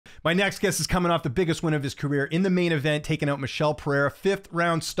My next guest is coming off the biggest win of his career in the main event, taking out Michel Pereira, 5th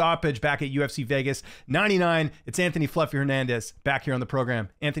round stoppage back at UFC Vegas 99. It's Anthony Fluffy Hernandez back here on the program.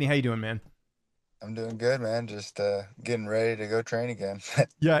 Anthony, how you doing, man? I'm doing good, man. Just getting ready to go train again.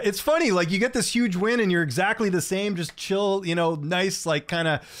 Yeah, it's funny. Like you get this huge win and you're exactly the same, just chill, nice, like kind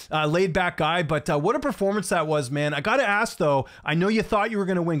of laid back guy. But what a performance that was, man. I got to ask though, I know you thought you were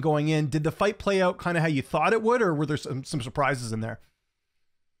going to win going in. Did the fight play out kind of how you thought it would, or were there some surprises in there?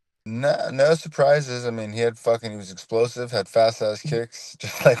 No surprises. I mean, he was explosive, had fast ass kicks,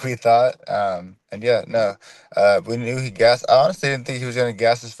 just like we thought. And yeah, no, we knew he gassed. I honestly didn't think he was gonna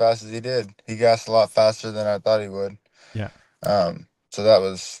gas as fast as he did. He gassed a lot faster than I thought he would. Yeah. So that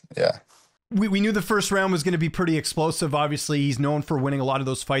was, yeah. We knew the first round was going to be pretty explosive. Obviously, he's known for winning a lot of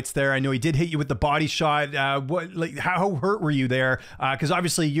those fights there. I know he did hit you with the body shot. How hurt were you there? Because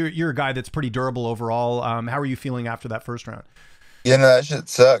obviously you're a guy that's pretty durable overall. How are you feeling after that first round? Yeah, no, that shit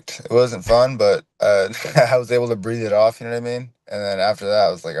sucked. It wasn't fun, but I was able to breathe it off. You know what I mean? And then after that, I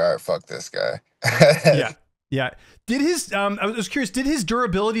was like, all right, fuck this guy. Yeah. Yeah. Did his, I was curious, did his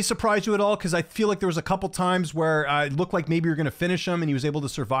durability surprise you at all? Because I feel like there was a couple times where it looked like maybe you're going to finish him and he was able to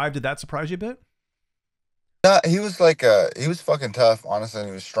survive. Did that surprise you a bit? No, he was like he was fucking tough, honestly, and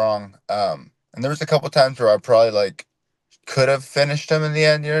he was strong. And there was a couple times where I probably like could have finished him in the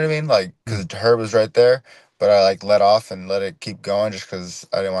end, you know what I mean? Like because Herb was right there, but I like let off and let it keep going just because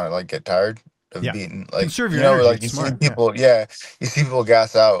I didn't want to like get tired of Yeah. beating, like, Conserve you your know, where energy. like It's you see smart. Yeah. people, yeah, you see people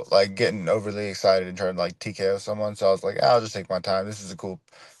gas out, like getting overly excited and trying to like TKO someone. So I was like, I'll just take my time. This is a cool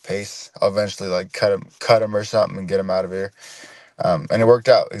pace. I'll eventually like cut him or something and get him out of here. And it worked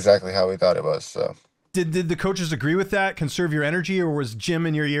out exactly how we thought it was. So. Did the coaches agree with that? Conserve your energy, or was Jim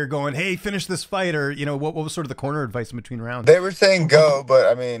in your ear going, "Hey, finish this fight," or what was sort of the corner advice in between rounds? They were saying go, but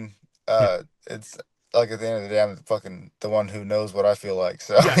I mean, Yeah. it's like at the end of the day, I'm the one who knows what I feel like.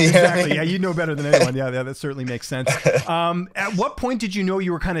 So Yeah, you know what I exactly. Yeah, mean? you know better than anyone. Yeah, that certainly makes sense. At what point did you know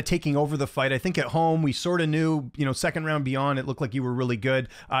you were kind of taking over the fight? I think at home we sort of knew, second round beyond, it looked like you were really good.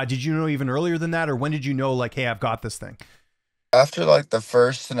 Did you know even earlier than that, or when did you know, like, hey, I've got this thing? After like the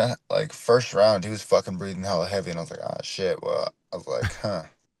first round, he was fucking breathing hella heavy, and I was like, oh shit. Well, I was like, huh.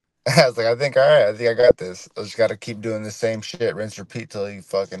 I was like, I think, all right, I think I got this. I just got to keep doing the same shit, rinse, repeat till he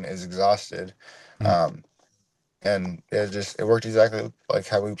fucking is exhausted. Mhm. Um, and it worked exactly like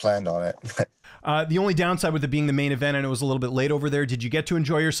how we planned on it. The only downside with it being the main event, and it was a little bit late over there. Did you get to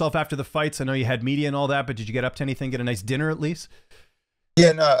enjoy yourself after the fights? I know you had media and all that, but did you get up to anything? Get a nice dinner at least?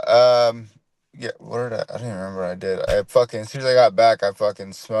 Yeah, no, yeah, I don't even remember what I did. I fucking, as soon as I got back, I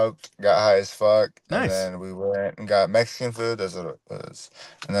fucking smoked, got high as fuck, and Nice. then we went and got Mexican food, that's what it was.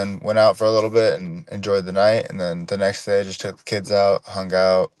 And then went out for a little bit and enjoyed the night, and then the next day just took the kids out, hung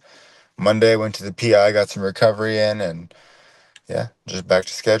out. Monday went to the PI, got some recovery in, and yeah, just back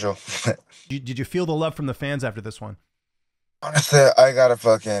to schedule. Did you feel the love from the fans after this one? Honestly, I gotta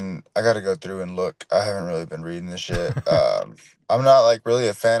go through and look. I haven't really been reading this shit. I'm not like really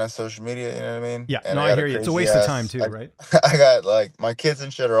a fan of social media, you know what I mean? Yeah, And no, I I got a hear you. It's a crazy waste of time ass. too, right? I got like my kids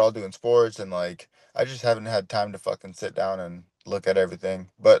and shit are all doing sports, and like I just haven't had time to fucking sit down and look at everything.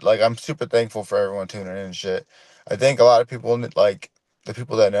 But like I'm super thankful for everyone tuning in and shit. I think a lot of people like the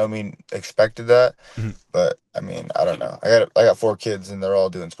people that know me expected that, Mhm. but I mean I don't know. I got 4 kids and they're all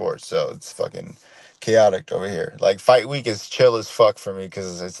doing sports, so it's fucking chaotic over here. Like fight week is chill as fuck for me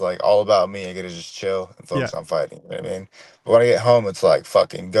because it's like all about me. I get to just chill and Yeah. focus on fighting. You know what I mean? But when I get home, it's like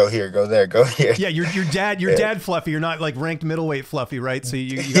fucking go here, go there, go here. Yeah, your Yeah, dad Fluffy. You're not like ranked middleweight Fluffy, right? So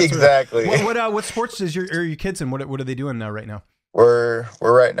you got sort of exactly. what sports is are your kids in? What are they doing now right now? We're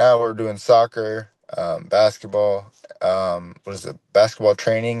right now we're doing soccer, basketball, what is it? Basketball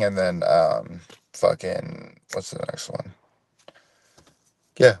training, and then fucking what's the next one?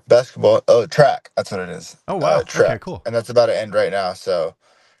 Yeah, basketball. Oh, track. That's what it is. Oh wow. Okay, Track, cool. and that's about to end right now. So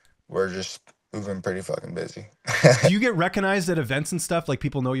we're just moving pretty fucking busy. Do you get recognized at events and stuff? Like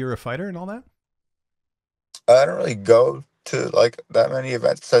people know you're a fighter and all that? I don't really go to like that many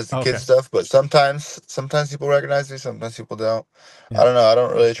events besides the kids Okay. stuff, but sometimes people recognize me, sometimes people don't. Yeah. I don't know. I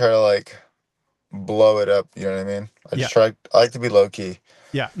don't really try to like blow it up. You know what I mean? Yeah. I like to be low key.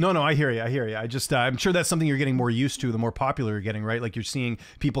 Yeah, no, I hear you. I hear you. I just, I'm sure that's something you're getting more used to the more popular you're getting, right? Like you're seeing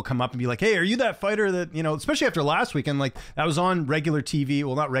people come up and be like, hey, are you that fighter that, especially after last weekend, like that was on regular TV,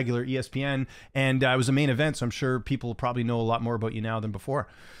 well, not regular ESPN, and it was a main event. So I'm sure people probably know a lot more about you now than before.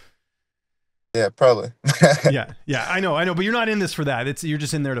 Yeah, probably. Yeah, I know, but you're not in this for that. You're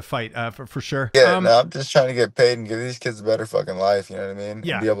just in there to fight, for sure. Yeah, no, I'm just trying to get paid and give these kids a better fucking life. You know what I mean? And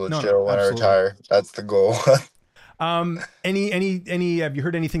Yeah, be able to no, chill when I absolutely. retire. That's the goal. Any, have you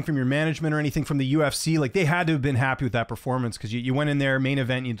heard anything from your management or anything from the UFC? Like they had to have been happy with that performance because you went in there, main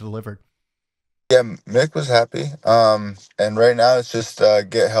event, you delivered. Yeah, Mick was happy. And right now it's just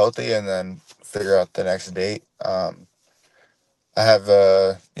get healthy and then figure out the next date. I have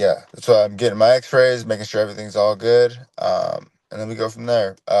yeah, that's why I'm getting my X-rays, making sure everything's all good. And then we go from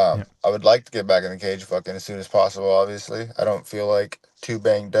there. Yeah. I would like to get back in the cage fucking as soon as possible. Obviously, I don't feel like too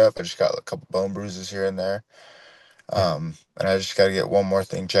banged up. I just got a couple bone bruises here and there. Yeah. And I just got to get one more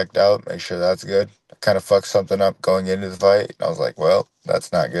thing checked out, make sure that's good. I kind of fucked something up going into the fight. I was like, well,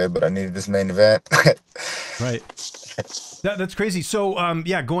 that's not good, but I needed this main event. Right. That's crazy. So,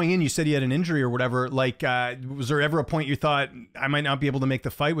 yeah, going in, you said you had an injury or whatever. Like, was there ever a point you thought I might not be able to make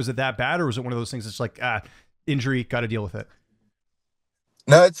the fight? Was it that bad, or was it one of those things that's like, injury, got to deal with it?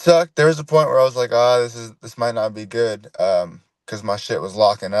 No, it sucked. There was a point where I was like, ah, this might not be good, because my shit was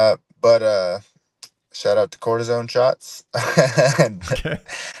locking up. But shout out to cortisone shots, and Okay.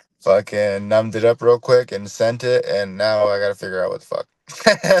 fucking numbed it up real quick and sent it, and now I got to figure out what the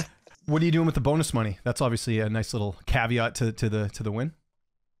fuck. What are you doing with the bonus money? That's obviously a nice little caveat to the win.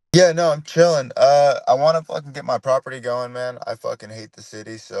 Yeah, no, I'm chilling. I want to fucking get my property going, man. I fucking hate the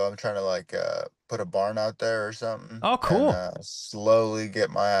city, so I'm trying to like put a barn out there or something Oh, and cool. slowly get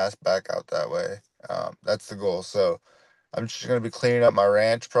my ass back out that way. That's the goal. So I'm just gonna be cleaning up my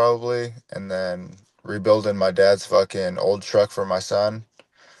ranch probably, and then rebuilding my dad's fucking old truck for my son.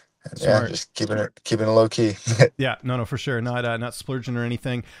 And yeah, Smart. just keeping it low key. Yeah, no, for sure. Not splurging or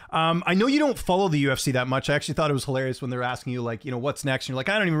anything. I know you don't follow the UFC that much. I actually thought it was hilarious when they were asking you, like, what's next? And you're like,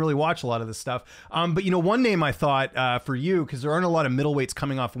 I don't even really watch a lot of this stuff. But one name I thought for you, because there aren't a lot of middleweights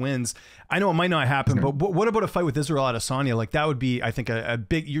coming off wins. I know it might not happen, but what about a fight with Israel Adesanya? Like that would be, I think, a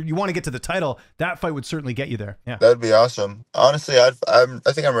big. You want to get to the title. That fight would certainly get you there. Yeah. That'd be awesome. Honestly, I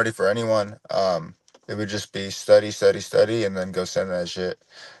think I'm ready for anyone. It would just be study, study, study, and then go send that shit.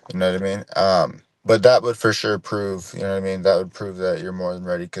 You know what I mean? But that would for sure prove, you know what I mean? That would prove that you're more than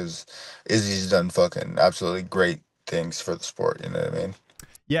ready because Izzy's done fucking absolutely great things for the sport. You know what I mean?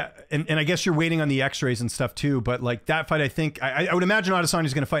 Yeah, and I guess you're waiting on the X-rays and stuff too. But like that fight, I think I would imagine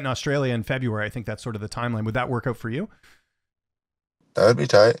Adesanya's going to fight in Australia in February. I think that's sort of the timeline. Would that work out for you? That would be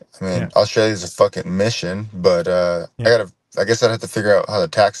tight. I mean, Yeah. Australia's a fucking mission, but Yeah. I guess I'd have to figure out how the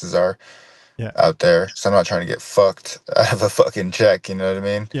taxes are Yeah. out there. So I'm not trying to get fucked out of a fucking check. You know what I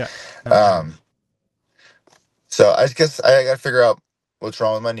mean? Yeah. Um, So I guess I gotta figure out what's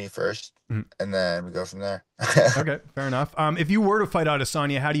wrong with my knee first, Mhm. and then we go from there. Okay, fair enough. If you were to fight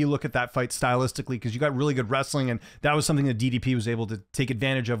Adesanya, how do you look at that fight stylistically? Because you got really good wrestling, and that was something that DDP was able to take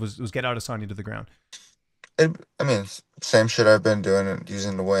advantage of was get Adesanya to the ground. I mean, same shit I've been doing and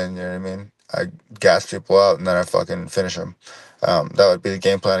using to win. You know what I mean? I gas people out and then I fucking finish them. That would be the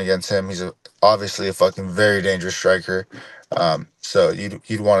game plan against him. He's obviously a fucking very dangerous striker. So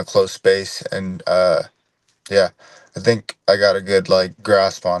you'd want a close space and yeah, I think I got a good like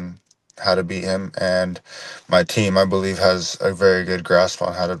grasp on how to beat him, and my team I believe has a very good grasp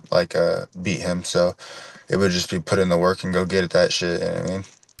on how to like beat him. So it would just be put in the work and go get at that shit. You know what I mean?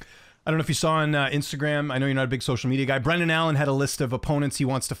 I don't know if you saw on Instagram. I know you're not a big social media guy. Brendan Allen had a list of opponents he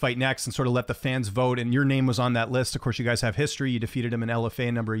wants to fight next and sort of let the fans vote. And your name was on that list. Of course, you guys have history. You defeated him in LFA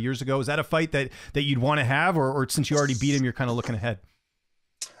a number of years ago. Is that a fight that you'd want to have, or since you already beat him, you're kind of looking ahead?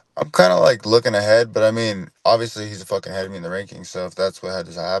 I'm kind of like looking ahead, but I mean, obviously he's a fucking ahead of me in the rankings. So if that's what had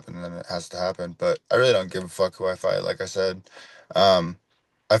to happen, then it has to happen. But I really don't give a fuck who I fight. Like I said, um,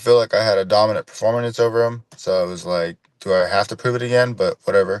 I feel like I had a dominant performance over him. So I was like, do I have to prove it again? But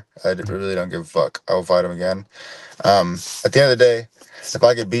whatever. Really don't give a fuck. I will fight him again. At the end of the day, if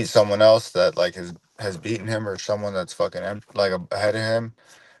I could beat someone else that like has beaten him or someone that's fucking like ahead of him,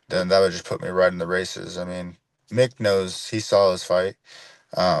 then that would just put me right in the races. I mean, Mick knows he saw his fight.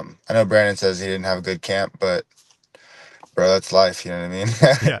 I know Brandon says he didn't have a good camp, but bro, that's life. You know what I mean?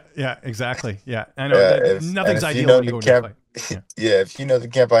 Yeah, yeah, exactly. Yeah, I know Yeah. that nothing's If you ideal know when you the go into a camp, fight. Yeah, yeah, if you know the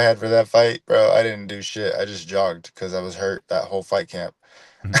camp I had for that fight, bro, I didn't do shit. I just jogged because I was hurt that whole fight camp.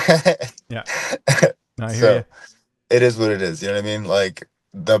 Mhm. Yeah. No, I hear you. So it is what it is. You know what I mean? Like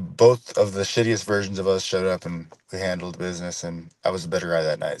the both of the shittiest versions of us showed up and we handled business, and I was the better guy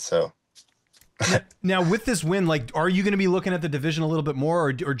that night. So Now, with this win, like, are you going to be looking at the division a little bit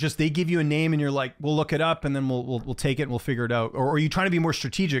more, or just they give you a name and you're like, we'll look it up and then we'll take it and we'll figure it out, or are you trying to be more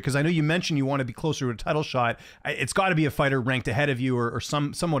strategic? Because I know you mentioned you want to be closer to a title shot. It's got to be a fighter ranked ahead of you, or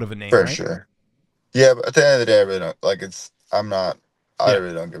somewhat of a name, for right? sure. Yeah, but at the end of the day, I really don't like it's. I'm not. I Yeah,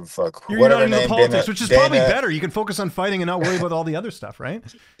 really don't give a fuck. you're not Whatever into the name politics, which is probably Dana, better. You can focus on fighting and not worry about all the other stuff, right?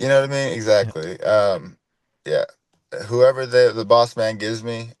 you know what I mean? Yeah. Exactly. Yeah. whoever the boss man gives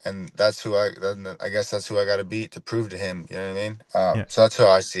me, and that's who I guess that's who I got to beat to prove to him. You know what I mean? Yeah, So that's how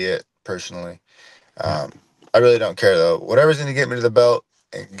I see it personally. yeah. Um, I really don't care though. Whatever's gonna get me to the belt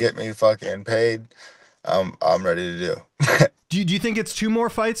and get me fucking paid, I'm ready to do. Do you think it's two more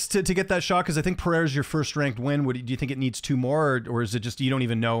fights to get that shot? Because I think Pereira's your first ranked win. Do you think it needs two more, or is it just you don't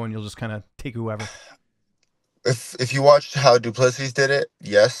even know and you'll just kind of take whoever? If you watched how Duplessis did it,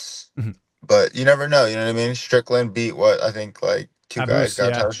 yes, Mhm. but you never know. You know what I mean? Strickland beat what I think like two guys Abus, got a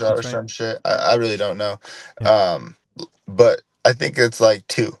yeah, title shot or that's right. some shit. I really don't know. Yeah. Um, but I think it's like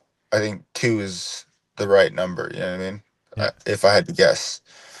two. I think two is the right number. You know what I mean? Yeah. If I had to guess,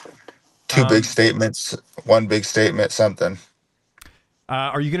 two big Um, statements, one big statement, something.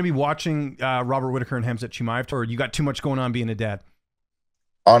 are you going to be watching Robert Whittaker and Khamzat Chimaev, or you got too much going on being a dad?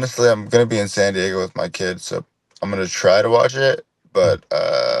 Honestly, I'm gonna be in San Diego with my kids, so I'm gonna try to watch it, Hmm. but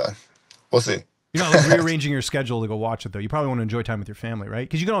we'll see. You're not like rearranging your schedule to go watch it though. You probably want to enjoy time with your family, right?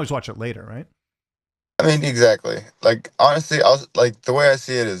 Because you can always watch it later, right? I mean, exactly. Like honestly, I'll like the way I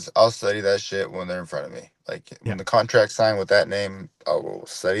see it is I'll study that shit when they're in front of me. Like Yeah. when the contract's signed with that name, I will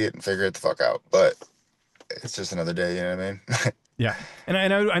study it and figure it the fuck out. But it's just another day, you know what I mean? Yeah, and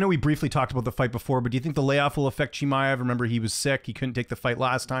I know we briefly talked about the fight before, but do you think the layoff will affect Chimaev? Remember, he was sick; he couldn't take the fight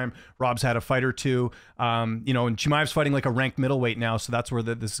last time. Rob's had a fight or two, you know, and Chimaev's fighting like a ranked middleweight now, so that's where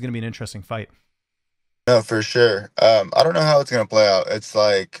this is going to be an interesting fight. No, for sure. I don't know how it's gonna play out. It's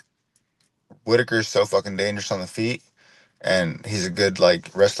like Whitaker's so fucking dangerous on the feet, and he's a good like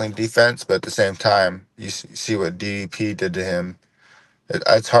wrestling defense. But at the same time, see what DDP did to him.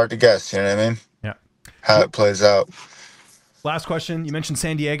 It's hard to guess. You know what I mean? Yeah. How it plays out. Last question. You mentioned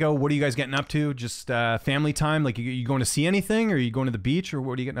San Diego. What are you guys getting up to? Just family time? Like, you going to see anything, or are you going to the beach, or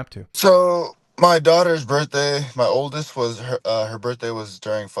what are you getting up to? So my daughter's birthday, my oldest was her birthday was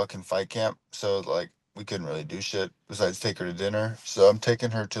during fucking fight camp. So like we couldn't really do shit besides take her to dinner. So I'm taking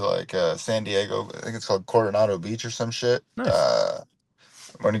her to like San Diego. I think it's called Coronado Beach or some shit. Nice.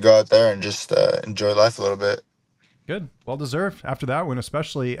 I'm gonna go out there and just enjoy life a little bit. Good. Well deserved after that one,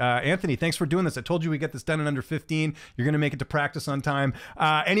 especially. Anthony, thanks for doing this. I told you we get this done in under 15. You're going to make it to practice on time.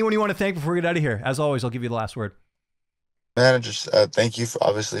 Anyone you want to thank before we get out of here? As always, I'll give you the last word. Man, I just thank you for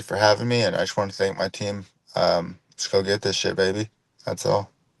obviously for having me, and I just want to thank my team. Let's go get this shit, baby. That's all.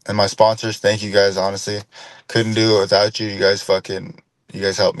 And my sponsors, thank you guys. Honestly, couldn't do it without you. You guys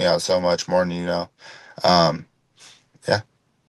helped me out so much more than you know.